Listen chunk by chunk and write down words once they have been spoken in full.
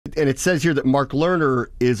and it says here that Mark Lerner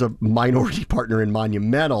is a minority partner in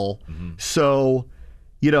Monumental. So,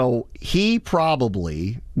 he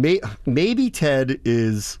probably, maybe Ted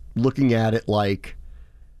is looking at it like,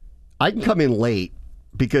 I can come in late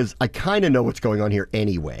because I kind of know what's going on here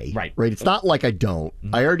anyway. Right. It's not like I don't.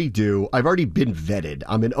 I already do. I've already been vetted.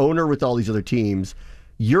 I'm an owner with all these other teams.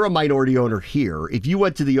 You're a minority owner here. If you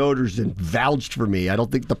went to the owners and vouched for me, I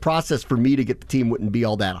don't think the process for me to get the team wouldn't be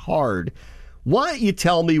all that hard. Why don't you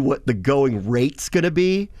tell me what the going rate's going to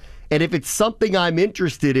be? And if it's something I'm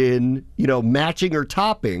interested in, matching or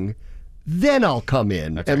topping, then I'll come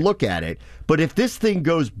in and look at it. But if this thing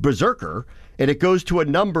goes berserker and it goes to a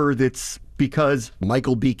number that's because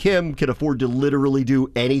Michael B. Kim can afford to literally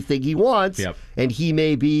do anything he wants, and he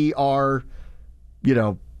may be our,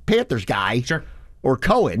 Panthers guy. Sure. Or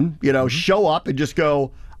Cohen, show up and just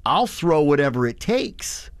go, I'll throw whatever it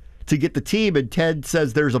takes to get the team, and Ted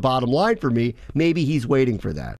says there's a bottom line for me. Maybe he's waiting for that.